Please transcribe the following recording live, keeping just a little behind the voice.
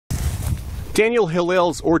Daniel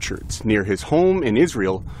Hillel's orchards near his home in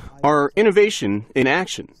Israel are innovation in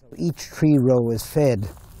action. Each tree row is fed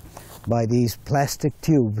by these plastic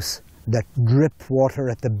tubes that drip water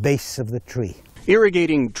at the base of the tree.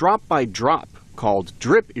 Irrigating drop by drop, called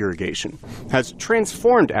drip irrigation, has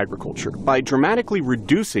transformed agriculture by dramatically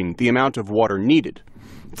reducing the amount of water needed.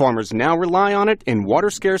 Farmers now rely on it in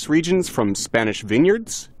water-scarce regions from Spanish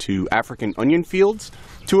vineyards to African onion fields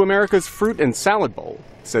to America's fruit and salad bowl,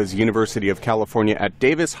 says University of California at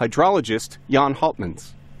Davis hydrologist Jan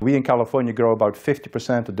Haltmans. We in California grow about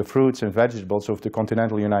 50% of the fruits and vegetables of the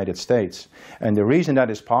continental United States. And the reason that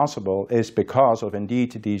is possible is because of,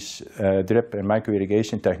 indeed, these drip and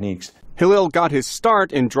micro-irrigation techniques. Hillel got his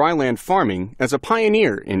start in dryland farming as a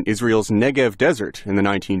pioneer in Israel's Negev desert in the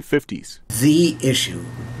 1950s. The issue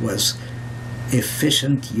was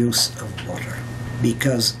efficient use of water,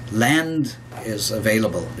 because land is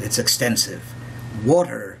available, it's extensive.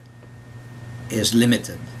 Water is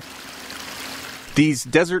limited. These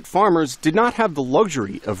desert farmers did not have the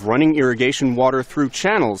luxury of running irrigation water through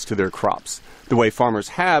channels to their crops, the way farmers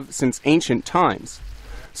have since ancient times.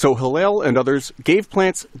 So Hillel and others gave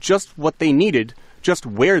plants just what they needed, just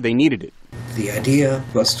where they needed it. The idea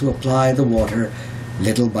was to apply the water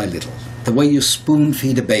little by little, the way you spoon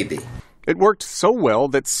feed a baby. It worked so well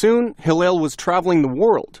that soon Hillel was traveling the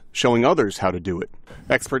world, showing others how to do it.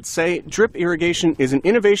 Experts say drip irrigation is an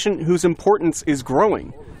innovation whose importance is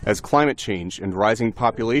growing as climate change and rising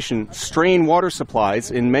population strain water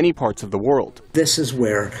supplies in many parts of the world. This is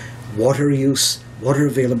where water use, water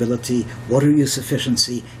availability, water use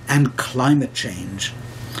efficiency, and climate change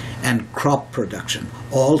and crop production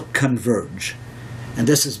all converge. And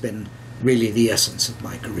this has been really the essence of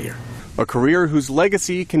my career. A career whose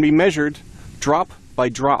legacy can be measured drop by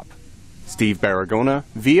drop. Steve Baragona,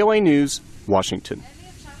 VOA News, Washington.